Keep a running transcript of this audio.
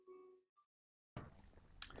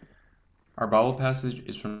Our Bible passage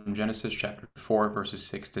is from Genesis chapter 4, verses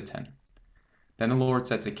 6 to 10. Then the Lord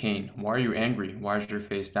said to Cain, "Why are you angry? Why is your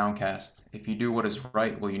face downcast? If you do what is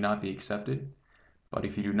right, will you not be accepted? But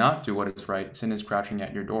if you do not do what is right, sin is crouching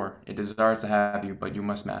at your door. It desires to have you, but you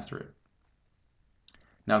must master it."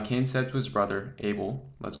 Now Cain said to his brother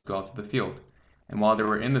Abel, "Let's go out to the field." And while they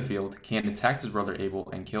were in the field, Cain attacked his brother Abel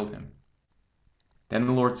and killed him. Then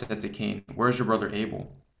the Lord said to Cain, "Where is your brother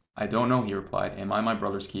Abel?" "I don't know," he replied. "Am I my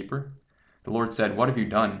brother's keeper?" The Lord said, "What have you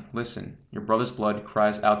done? Listen, your brother's blood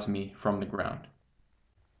cries out to me from the ground."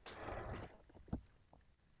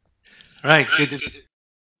 All right, good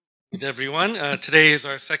everyone. Today is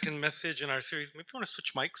our second message in our series. Maybe you want to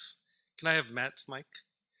switch mics. Can I have Matt's mic?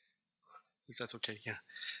 If that's okay, yeah.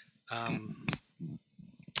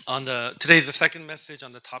 Today's the second message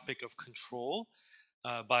on the topic of control.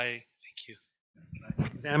 Thank you.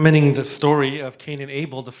 Examining the story of Cain and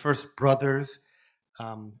Abel, the first brothers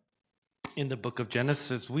um, in the book of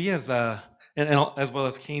Genesis. We as well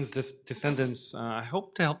as Cain's descendants, I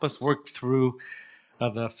hope to help us work through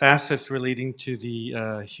the facets relating to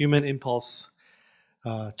the human impulse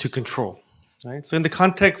to control. Right? So, in the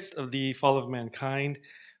context of the fall of mankind,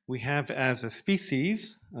 we have, as a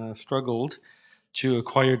species, struggled to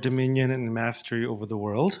acquire dominion and mastery over the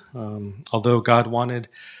world. Although God wanted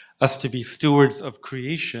us to be stewards of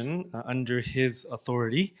creation under His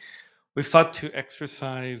authority, we've sought to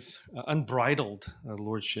exercise unbridled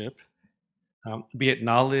lordship, be it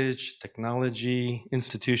knowledge, technology,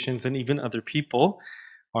 institutions, and even other people.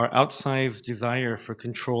 Our outsized desire for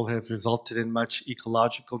control has resulted in much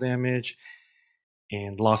ecological damage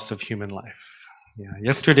and loss of human life. Yeah,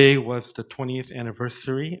 yesterday was the 20th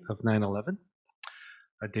anniversary of 9/11,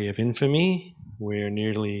 a day of infamy where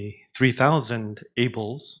nearly 3,000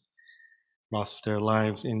 Abels lost their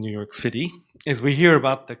lives in New York City. As we hear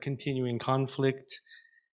about the continuing conflict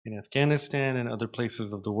in Afghanistan and other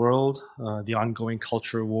places of the world, the ongoing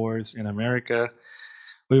culture wars in America,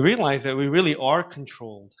 we realize that we really are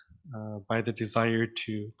controlled by the desire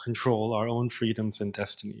to control our own freedoms and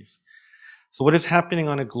destinies. So, what is happening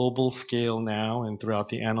on a global scale now and throughout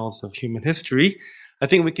the annals of human history, I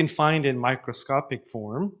think we can find in microcosmic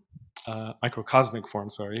form in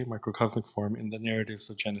the narratives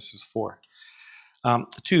of Genesis 4.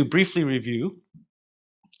 To briefly review,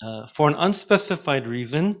 for an unspecified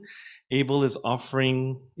reason, Abel's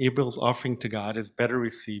offering to God is better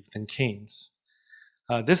received than Cain's.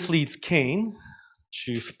 This leads Cain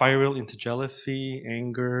to spiral into jealousy,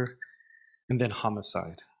 anger, and then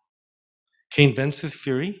homicide. Cain vents his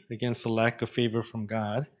fury against the lack of favor from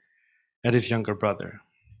God at his younger brother.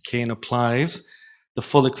 Cain applies the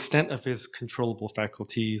full extent of his controllable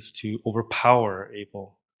faculties to overpower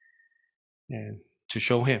Abel and to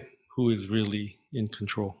show him who is really in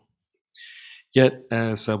control. Yet,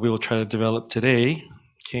 as we will try to develop today,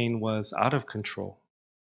 Cain was out of control,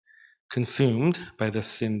 consumed by the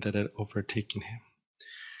sin that had overtaken him.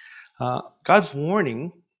 God's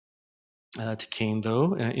warning to Cain,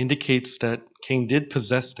 though, indicates that Cain did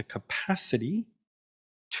possess the capacity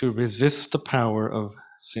to resist the power of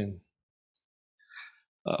sin.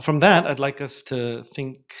 From that, I'd like us to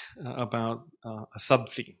think about a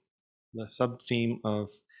sub-theme, the sub-theme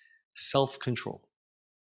of self-control.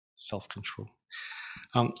 Self-control.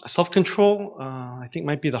 Self-control, I think,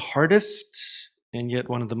 might be the hardest and yet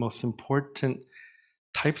one of the most important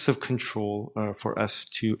types of control for us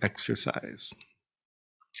to exercise.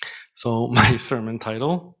 So my sermon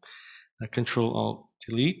title,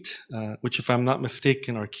 Control-Alt-Delete, which, if I'm not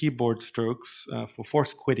mistaken, are keyboard strokes for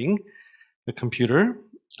force quitting the computer,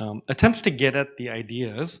 attempts to get at the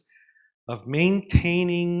ideas of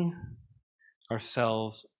maintaining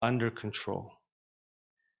ourselves under control,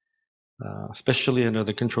 especially under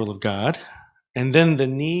the control of God, and then the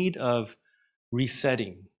need of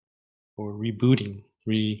resetting or rebooting,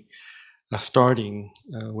 starting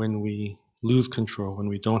when we lose control, when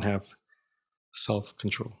we don't have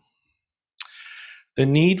self-control. The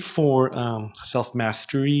need for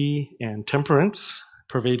self-mastery and temperance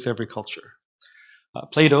pervades every culture.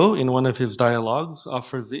 Plato, in one of his dialogues,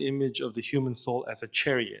 offers the image of the human soul as a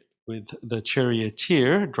chariot, with the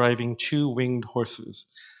charioteer driving two winged horses,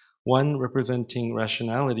 one representing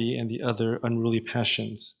rationality and the other unruly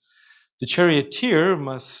passions. The charioteer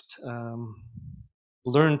must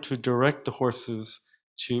learn to direct the horses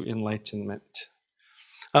to enlightenment.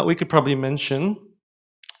 We could probably mention,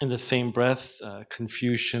 in the same breath,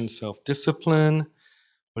 Confucian self-discipline,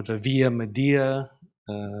 or the Via Media,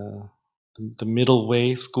 the middle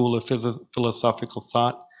way school of philosophical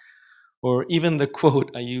thought, or even the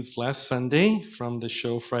quote I used last Sunday from the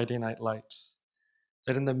show Friday Night Lights,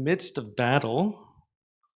 that in the midst of battle,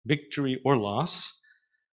 victory or loss,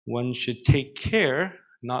 one should take care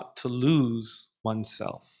not to lose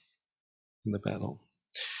oneself in the battle.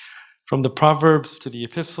 From the Proverbs to the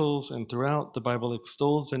epistles and throughout, the Bible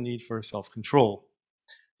extols the need for self-control.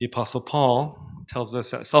 The Apostle Paul tells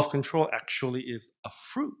us that self-control actually is a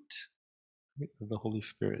fruit of the Holy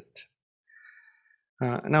Spirit.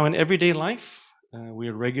 Now, in everyday life, we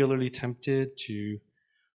are regularly tempted to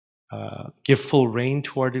give full rein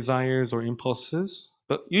to our desires or impulses,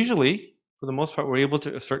 but usually, for the most part, we're able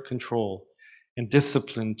to assert control and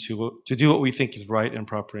discipline to do what we think is right and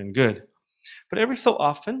proper and good. But every so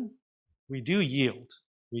often, we do yield.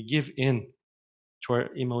 We give in to our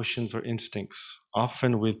emotions or instincts,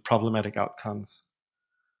 often with problematic outcomes.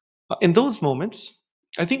 In those moments,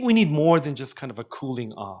 I think we need more than just kind of a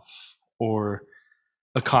cooling off or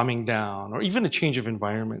a calming down or even a change of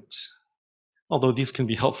environment, although these can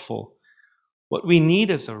be helpful. What we need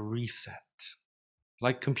is a reset.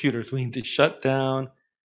 Like computers, we need to shut down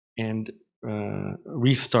and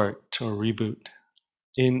restart or reboot.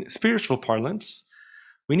 In spiritual parlance,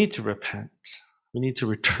 we need to repent. We need to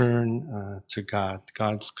return to God,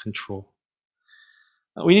 God's control.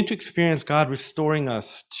 We need to experience God restoring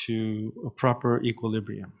us to a proper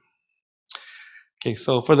equilibrium. Okay,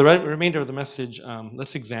 so for the remainder of the message,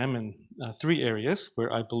 let's examine 3 areas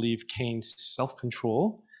where I believe Cain's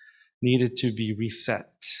self-control needed to be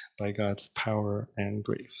reset by God's power and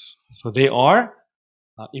grace. So they are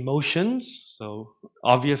emotions. So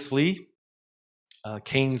obviously,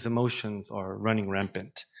 Cain's emotions are running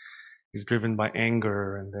rampant. He's driven by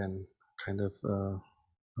anger and then kind of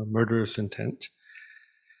a murderous intent.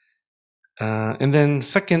 And then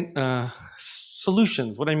second,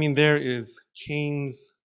 solutions. What I mean there is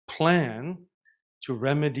Cain's plan to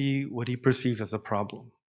remedy what he perceives as a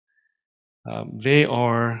problem. They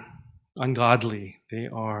are ungodly. They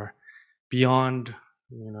are beyond,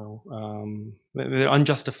 they're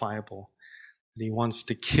unjustifiable. He wants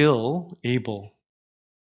to kill Abel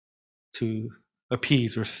to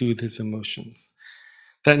appease or soothe his emotions.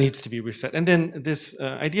 That needs to be reset. And then this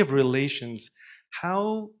idea of relations,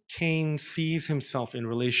 how Cain sees himself in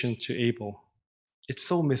relation to Abel, it's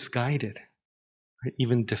so misguided, right?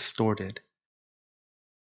 Even distorted.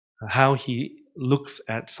 How he looks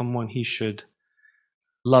at someone he should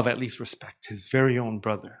love, at least respect, his very own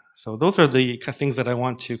brother. So those are the things that I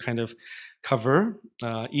want to kind of cover,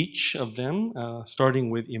 each of them, starting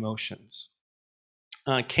with emotions.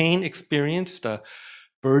 Cain experienced a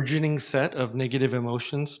burgeoning set of negative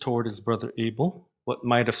emotions toward his brother Abel. What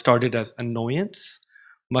might have started as annoyance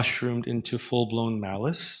mushroomed into full-blown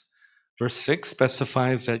malice. Verse 6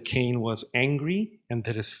 specifies that Cain was angry and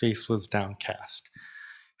that his face was downcast.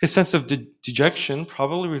 His sense of dejection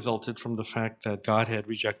probably resulted from the fact that God had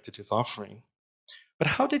rejected his offering. But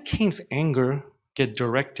how did Cain's anger get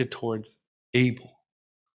directed towards Abel?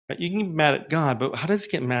 Right? You can get mad at God, but how does he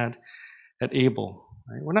get mad at Abel?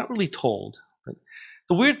 Right? We're not really told. But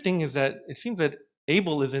the weird thing is that it seems that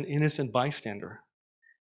Abel is an innocent bystander.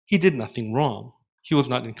 He did nothing wrong. He was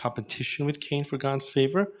not in competition with Cain for God's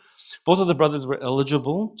favor. Both of the brothers were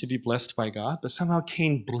eligible to be blessed by God, but somehow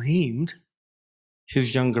Cain blamed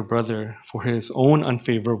his younger brother for his own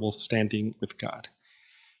unfavorable standing with God.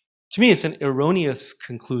 To me, it's an erroneous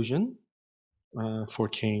conclusion for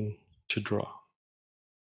Cain to draw.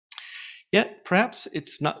 Yet, perhaps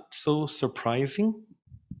it's not so surprising.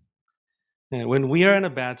 When we are in a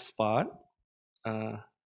bad spot,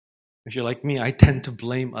 if you're like me, I tend to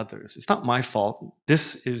blame others. It's not my fault.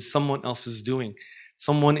 This is someone else's doing.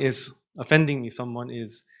 Someone is offending me. Someone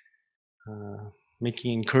is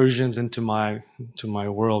making incursions into my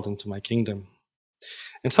world, into my kingdom.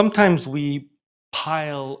 And sometimes we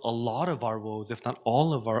pile a lot of our woes, if not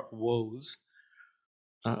all of our woes,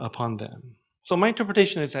 upon them. So my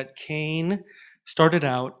interpretation is that Cain started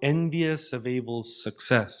out envious of Abel's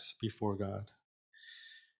success before God.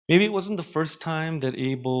 Maybe it wasn't the first time that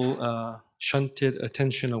Abel shunted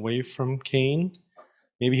attention away from Cain.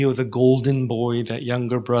 Maybe he was a golden boy, that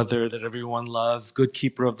younger brother that everyone loves, good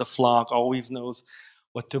keeper of the flock, always knows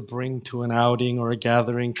what to bring to an outing or a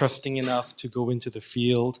gathering, trusting enough to go into the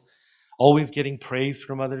field, always getting praise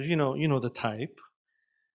from others. You know the type.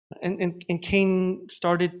 And Cain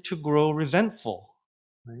started to grow resentful.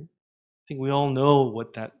 Right? I think we all know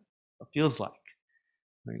what that feels like,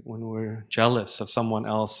 right? When we're jealous of someone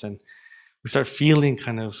else and we start feeling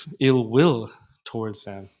kind of ill will towards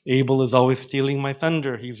them. Abel is always stealing my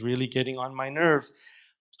thunder. He's really getting on my nerves.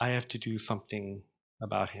 I have to do something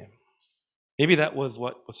about him. Maybe that was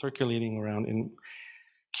what was circulating around in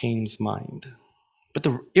Cain's mind. But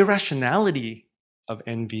the irrationality of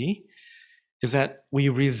envy is that we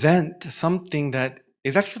resent something that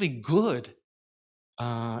is actually good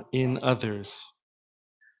in others.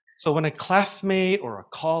 So when a classmate or a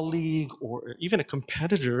colleague or even a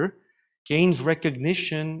competitor gains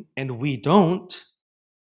recognition and we don't,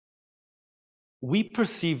 we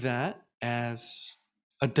perceive that as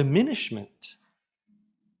a diminishment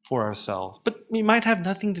for ourselves, but it might have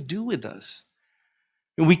nothing to do with us.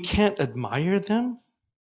 We can't admire them.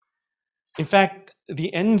 In fact,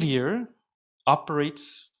 the envier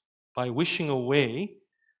operates by wishing away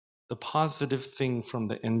the positive thing from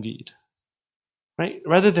the envied. Right?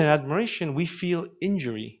 Rather than admiration, we feel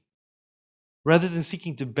injury. Rather than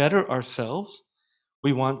seeking to better ourselves,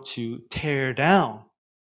 we want to tear down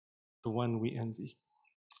the one we envy.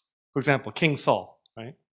 For example, King Saul,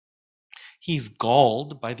 right? He's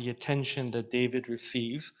galled by the attention that David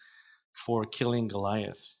receives for killing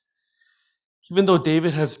Goliath. Even though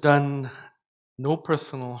David has done no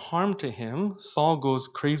personal harm to him, Saul goes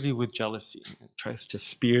crazy with jealousy and tries to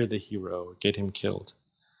spear the hero, get him killed.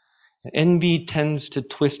 Envy tends to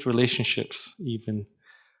twist relationships, even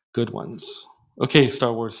good ones. Okay,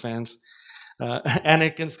 Star Wars fans.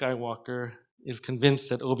 Anakin Skywalker is convinced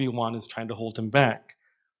that Obi-Wan is trying to hold him back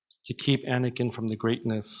to keep Anakin from the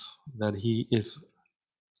greatness that he is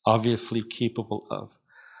obviously capable of.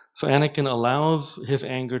 So Anakin allows his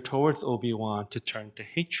anger towards Obi-Wan to turn to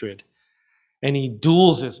hatred, and he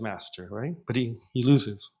duels his master, right? But he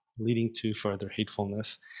loses, leading to further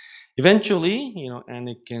hatefulness. Eventually,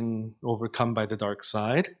 Anakin, overcome by the dark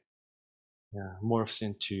side, morphs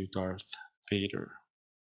into Darth Vader.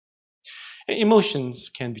 Emotions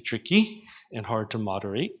can be tricky and hard to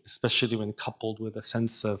moderate, especially when coupled with a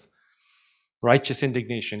sense of righteous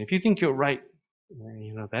indignation. If you think you're right,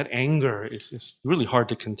 that anger is really hard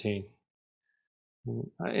to contain.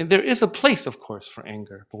 And there is a place, of course, for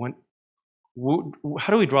anger, but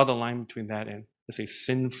how do we draw the line between that and, let's say,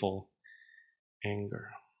 sinful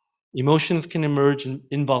anger? Emotions can emerge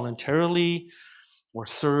involuntarily or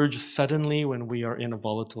surge suddenly when we are in a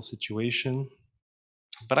volatile situation.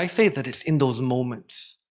 But I say that it's in those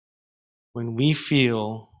moments when we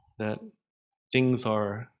feel that things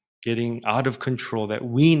are getting out of control that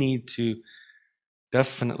we need to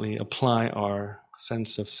definitely apply our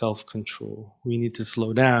sense of self-control. We need to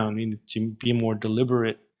slow down. We need to be more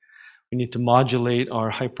deliberate. We need to modulate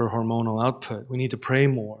our hyperhormonal output. We need to pray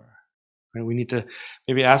more. Right? We need to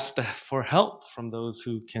maybe ask for help from those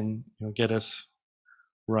who can get us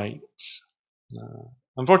right.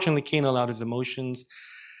 Unfortunately, Cain allowed his emotions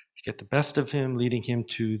to get the best of him, leading him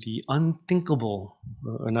to the unthinkable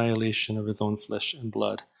annihilation of his own flesh and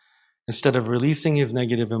blood. Instead of releasing his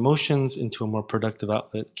negative emotions into a more productive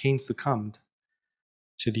outlet, Cain succumbed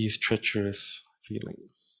to these treacherous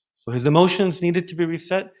feelings. So his emotions needed to be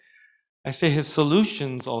reset. I say his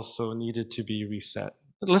solutions also needed to be reset.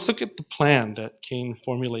 But let's look at the plan that Cain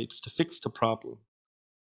formulates to fix the problem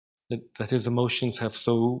that his emotions have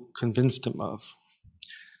so convinced him of.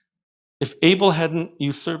 If Abel hadn't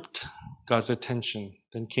usurped God's attention,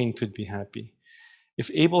 then Cain could be happy. If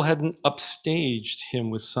Abel hadn't upstaged him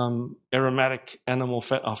with some aromatic animal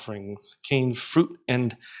fat offerings, Cain's fruit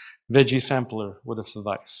and veggie sampler would have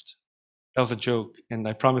sufficed. That was a joke, and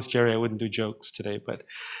I promised Jerry I wouldn't do jokes today, but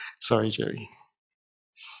sorry, Jerry.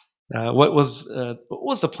 What was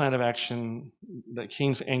the plan of action that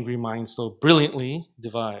Cain's angry mind so brilliantly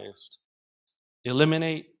devised?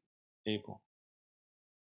 Eliminate Abel.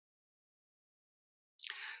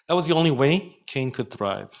 That was the only way Cain could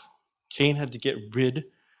thrive. Cain had to get rid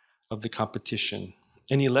of the competition.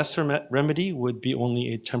 Any lesser remedy would be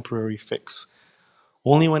only a temporary fix.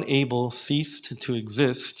 Only when Abel ceased to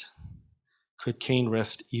exist could Cain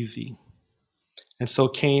rest easy. And so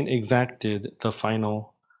Cain exacted the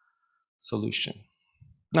final solution.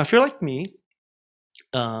 Now, if you're like me,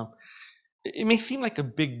 it may seem like a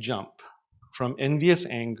big jump from envious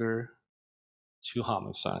anger to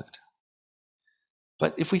homicide.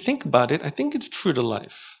 But if we think about it, I think it's true to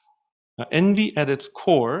life. Envy at its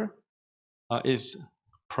core is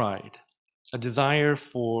pride, a desire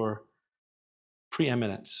for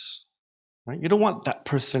preeminence. Right? You don't want that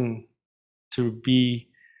person to be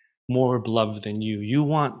more beloved than you. You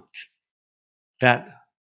want that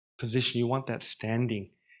position, you want that standing,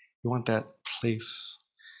 you want that place.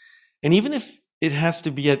 And even if it has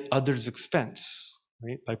to be at others' expense,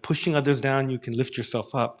 right? By pushing others down, you can lift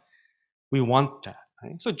yourself up. We want that.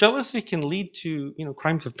 Right? So jealousy can lead to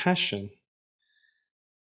crimes of passion.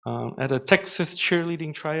 At a Texas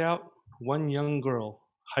cheerleading tryout, one young girl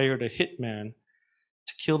hired a hitman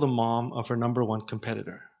to kill the mom of her number one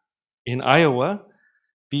competitor. In Iowa,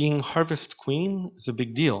 being Harvest Queen is a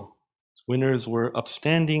big deal. Winners were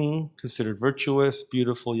upstanding, considered virtuous,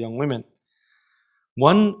 beautiful young women.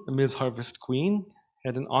 One, Ms. Harvest Queen,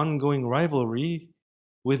 had an ongoing rivalry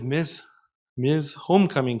with Ms.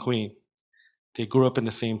 Homecoming Queen. They grew up in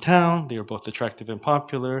the same town, they were both attractive and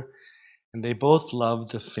popular, and they both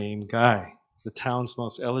loved the same guy, the town's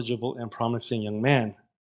most eligible and promising young man.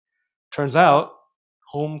 Turns out,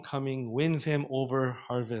 Homecoming wins him over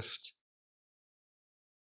Harvest.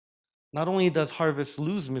 Not only does Harvest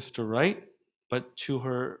lose Mr. Right, but to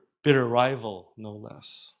her bitter rival, no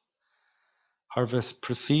less. Harvest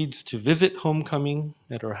proceeds to visit Homecoming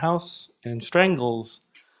at her house and strangles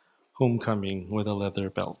Homecoming with a leather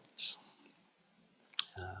belt.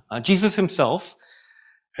 Jesus himself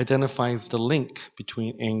identifies the link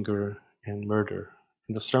between anger and murder.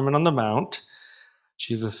 In the Sermon on the Mount,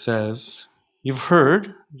 Jesus says, "You've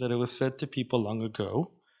heard that it was said to people long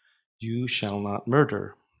ago, 'You shall not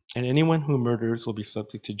murder, and anyone who murders will be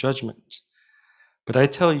subject to judgment.' But I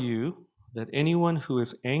tell you that anyone who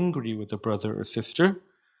is angry with a brother or sister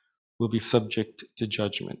will be subject to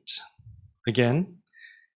judgment. Again,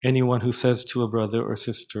 anyone who says to a brother or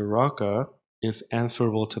sister, 'Raka,' is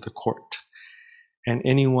answerable to the court. And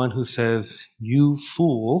anyone who says, 'You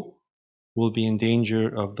fool,' will be in danger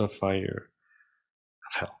of the fire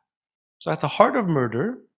of hell." So at the heart of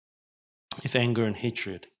murder is anger and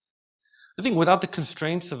hatred. I think without the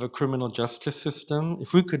constraints of a criminal justice system,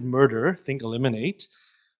 if we could murder, eliminate,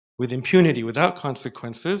 with impunity, without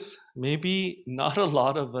consequences, maybe not a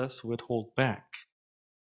lot of us would hold back.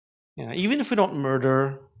 Yeah, even if we don't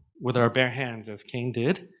murder with our bare hands, as Cain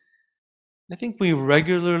did, I think we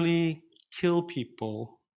regularly kill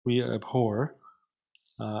people we abhor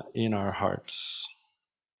in our hearts.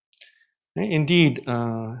 Indeed,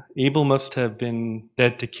 Abel must have been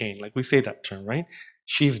dead to Cain. Like we say that term, right?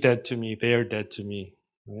 She's dead to me, they're dead to me.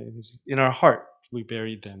 Right? In our heart, we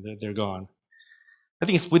buried them, they're gone. I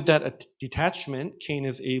think it's with that detachment, Cain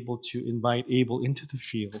is able to invite Abel into the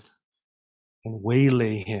field and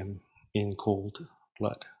waylay him in cold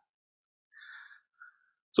blood.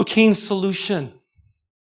 So Cain's solution,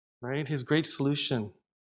 right? His great solution,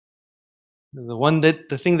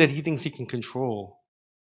 the thing that he thinks he can control,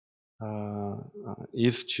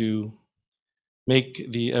 is to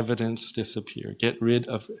make the evidence disappear, get rid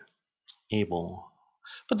of Abel.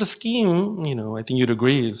 But the scheme, I think you'd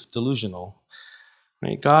agree, is delusional.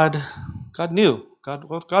 Right? God knew. God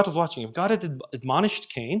was watching. If God had admonished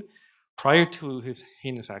Cain prior to his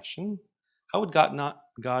heinous action, how would God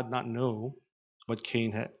not know what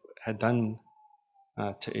Cain had done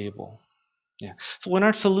to Abel? Yeah. So when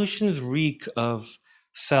our solutions reek of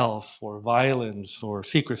self or violence or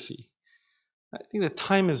secrecy, I think the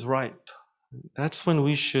time is ripe. That's when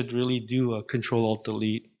we should really do a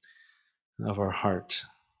Control-Alt-Delete of our heart.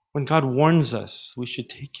 When God warns us, we should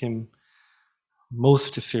take him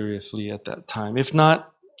most seriously at that time. If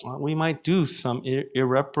not, we might do some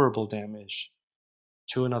irreparable damage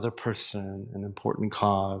to another person, an important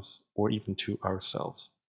cause, or even to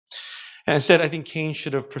ourselves. And instead, I think Cain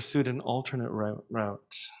should have pursued an alternate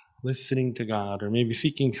route, listening to God, or maybe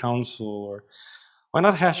seeking counsel, or why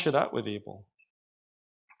not hash it out with Abel?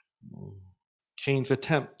 Cain's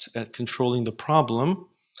attempt at controlling the problem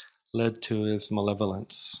led to his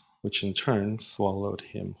malevolence, which in turn swallowed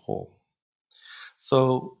him whole.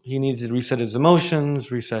 So he needed to reset his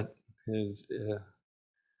emotions, reset his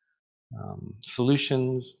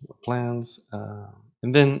solutions, plans.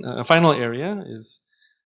 And then a final area is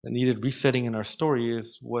that needed resetting in our story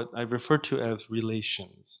is what I refer to as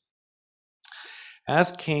relations.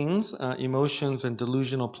 As Cain's emotions and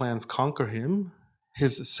delusional plans conquer him,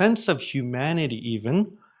 his sense of humanity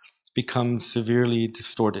even becomes severely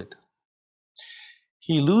distorted.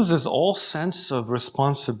 He loses all sense of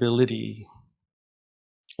responsibility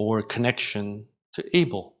or connection to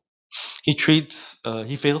Abel. He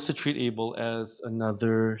fails to treat Abel as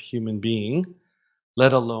another human being,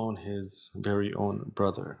 let alone his very own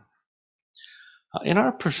brother. In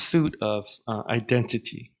our pursuit of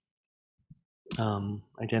identity, right?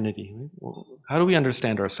 Well, how do we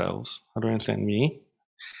understand ourselves? How do I understand me?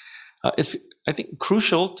 It's, I think,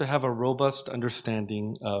 crucial to have a robust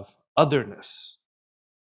understanding of otherness,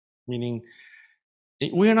 meaning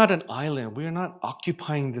we are not an island. We are not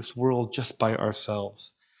occupying this world just by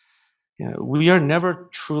ourselves. We are never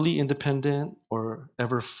truly independent or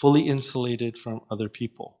ever fully insulated from other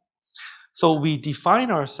people. So we define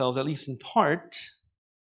ourselves, at least in part,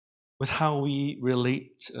 with how we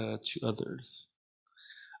relate to others.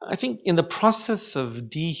 I think in the process of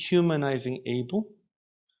dehumanizing Abel,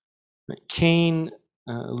 Cain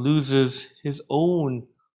loses his own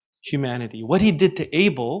humanity. What he did to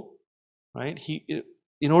Abel, right?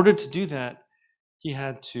 In order to do that, he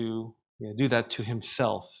had to do that to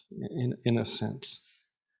himself in a sense.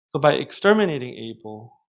 So by exterminating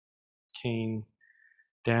Abel, Cain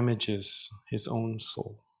damages his own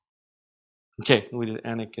soul. Okay, we did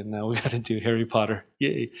Anakin. Now we got to do Harry Potter.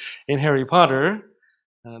 Yay! In Harry Potter,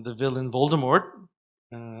 the villain Voldemort,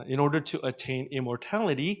 in order to attain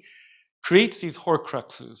immortality, creates these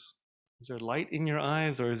Horcruxes. Is there light in your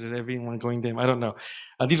eyes, or is it everyone going dim? I don't know.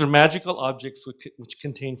 These are magical objects which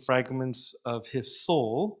contain fragments of his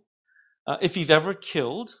soul. If he's ever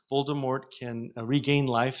killed, Voldemort can regain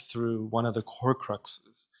life through one of the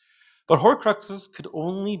Horcruxes. But Horcruxes could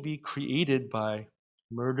only be created by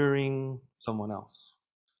murdering someone else.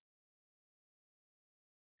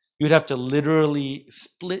 You would have to literally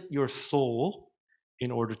split your soul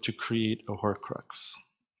in order to create a Horcrux.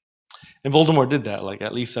 And Voldemort did that like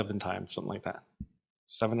at least 7 times, something like that.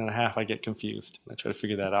 7.5, I get confused. I try to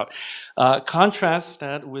figure that out. Contrast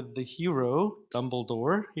that with the hero,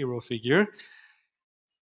 Dumbledore, hero figure.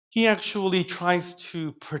 He actually tries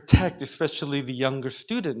to protect, especially the younger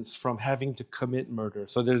students, from having to commit murder.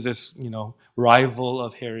 So there's this, rival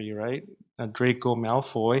of Harry, right? Draco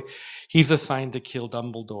Malfoy. He's assigned to kill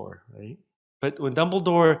Dumbledore, right? But when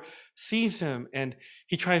Dumbledore sees him and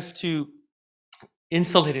he tries to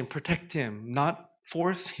insulate him, protect him, not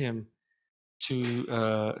force him to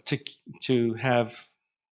have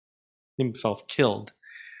himself killed,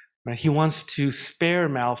 right? He wants to spare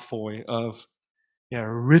Malfoy of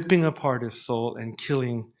ripping apart his soul and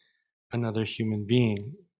killing another human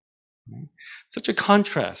being. Right? Such a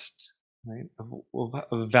contrast, right,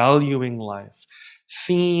 of valuing life,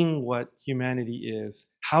 seeing what humanity is,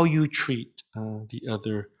 how you treat the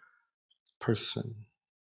other person.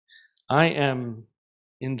 I am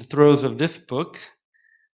in the throes of this book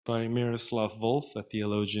by Miroslav Volf, a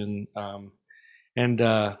theologian,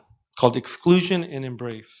 and called Exclusion and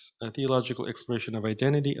Embrace, a theological exploration of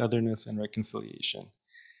identity, otherness, and reconciliation.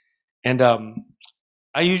 And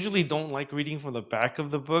I usually don't like reading from the back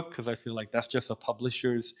of the book because I feel like that's just a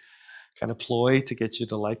publisher's kind of ploy to get you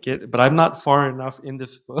to like it. But I'm not far enough in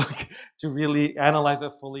this book to really analyze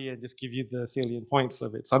it fully and just give you the salient points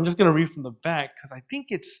of it. So I'm just going to read from the back because I think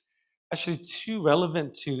it's actually too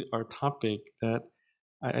relevant to our topic that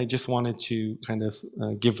I just wanted to kind of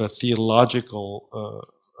give a theological,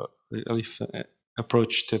 at least,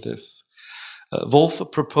 approach to this. Wolf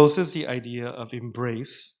proposes the idea of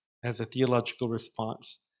embrace as a theological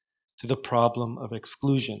response to the problem of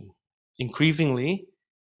exclusion. Increasingly,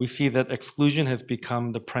 we see that exclusion has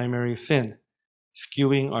become the primary sin,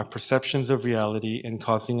 skewing our perceptions of reality and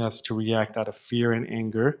causing us to react out of fear and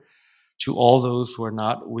anger to all those who are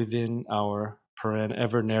not within our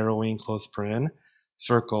ever narrowing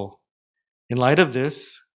circle. In light of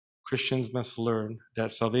this, Christians must learn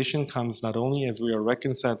that salvation comes not only as we are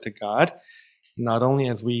reconciled to God, not only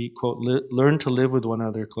as we, quote, learn to live with one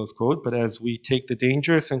another, close quote, but as we take the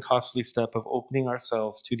dangerous and costly step of opening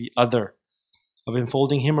ourselves to the other, of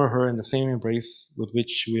enfolding him or her in the same embrace with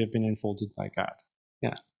which we have been enfolded by God.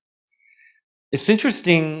 Yeah. It's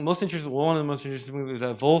interesting, one of the most interesting things is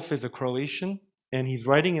that Wolf is a Croatian, and he's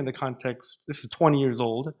writing in the context, this is 20 years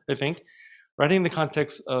old, I think, writing in the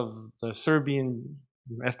context of the Serbian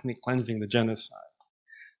ethnic cleansing, the genocide.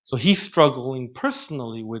 So he's struggling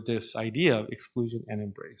personally with this idea of exclusion and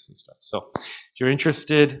embrace and stuff. So if you're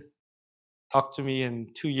interested, talk to me in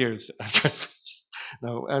 2 years after.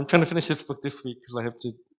 No, I'm trying to finish this book this week because I have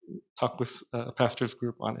to talk with a pastor's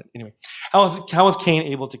group on it. Anyway, how was Cain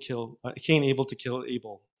able to kill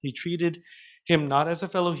Abel? He treated him not as a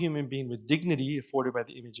fellow human being with dignity afforded by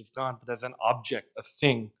the image of God, but as an object, a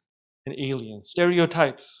thing, an alien.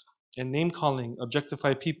 Stereotypes and name calling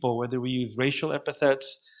objectify people, whether we use racial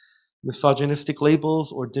epithets, misogynistic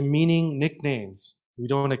labels, or demeaning nicknames. We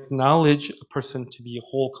don't acknowledge a person to be a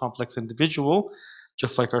whole, complex individual,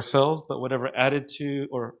 just like ourselves, but whatever attitude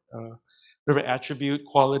or whatever attribute,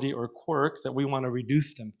 quality, or quirk that we want to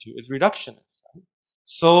reduce them to is reductionist. Right?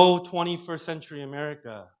 So 21st century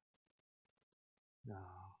America.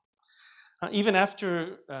 Even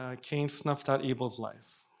after Cain snuffed out Abel's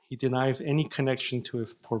life, he denies any connection to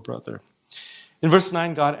his poor brother. In verse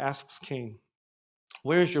 9, God asks Cain,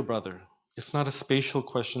 "Where is your brother?" It's not a spatial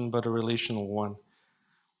question, but a relational one.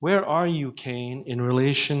 Where are you, Cain, in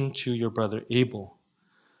relation to your brother Abel?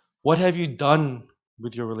 What have you done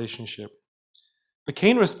with your relationship? But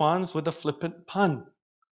Cain responds with a flippant pun.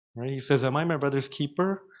 Right? He says, "Am I my brother's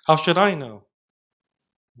keeper? How should I know?"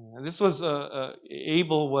 This was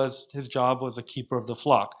his job was a keeper of the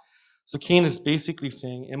flock. So Cain is basically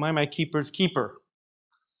saying, "Am I my keeper's keeper?"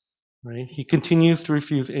 Right? He continues to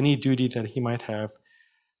refuse any duty that he might have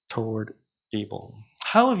toward Abel.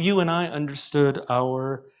 How have you and I understood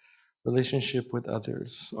our relationship with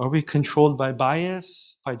others? Are we controlled by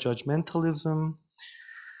bias, by judgmentalism?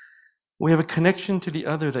 We have a connection to the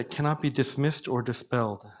other that cannot be dismissed or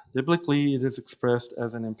dispelled. Biblically, it is expressed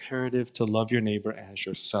as an imperative to love your neighbor as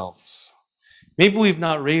yourself. Maybe we've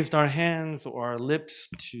not raised our hands or our lips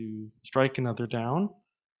to strike another down.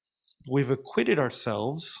 We've acquitted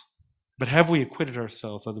ourselves, but have we acquitted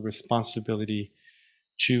ourselves of the responsibility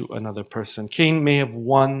to another person? Cain may have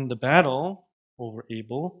won the battle over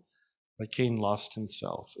Abel, but Cain lost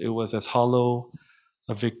himself. It was as hollow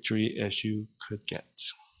a victory as you could get.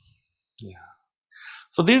 Yeah.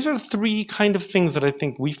 So these are three kind of things that I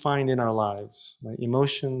think we find in our lives, right?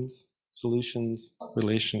 Emotions, solutions,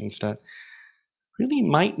 relations, that really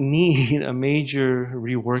might need a major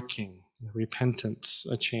reworking, repentance,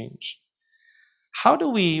 a change. How do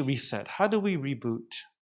we reset? How do we reboot?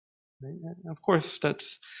 Right? And of course,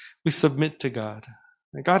 we submit to God.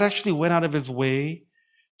 God actually went out of his way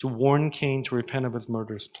to warn Cain to repent of his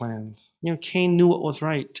murderous plans. Cain knew what was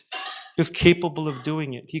right. He was capable of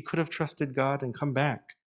doing it. He could have trusted God and come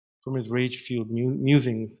back from his rage-fueled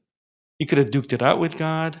musings. He could have duked it out with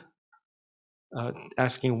God,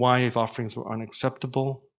 asking why his offerings were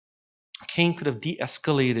unacceptable. Cain could have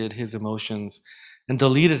de-escalated his emotions and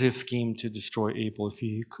deleted his scheme to destroy Abel if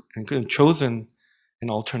he could have chosen an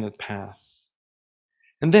alternate path.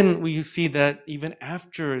 And then we see that even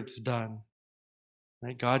after it's done,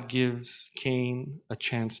 right, God gives Cain a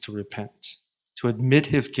chance to repent, to admit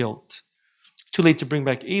his guilt. It's too late to bring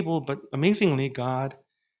back Abel, but amazingly, God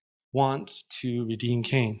wants to redeem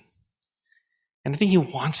Cain. And I think he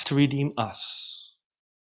wants to redeem us.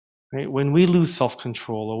 Right? When we lose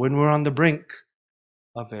self-control or when we're on the brink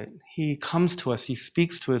of it, he comes to us, he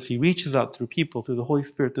speaks to us, he reaches out through people, through the Holy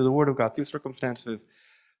Spirit, through the Word of God, through circumstances,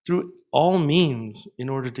 through all means in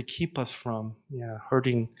order to keep us from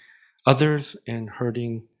hurting others and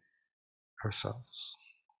hurting ourselves.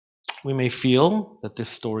 We may feel that this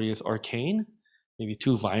story is arcane, maybe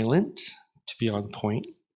too violent to be on point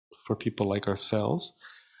for people like ourselves.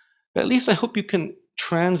 But at least I hope you can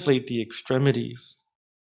translate the extremities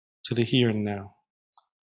to the here and now,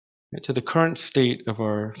 to the current state of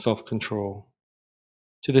our self-control,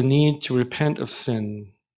 to the need to repent of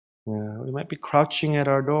sin. We might be crouching at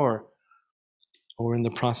our door or in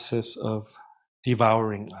the process of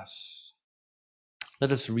devouring us.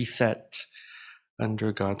 Let us reset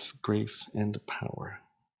under God's grace and power.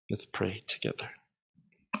 Let's pray together.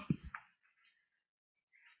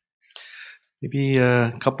 Maybe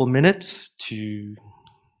a couple minutes to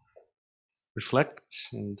reflect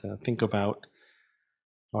and think about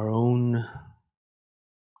our own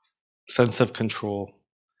sense of control.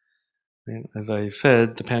 And as I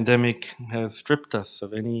said, the pandemic has stripped us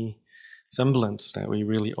of any semblance that we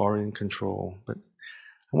really are in control. But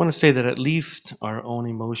I want to say that at least our own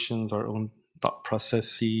emotions, our own thought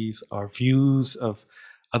processes, our views of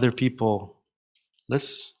other people,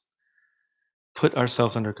 let's put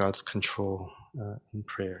ourselves under God's control in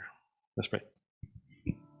prayer. Let's pray.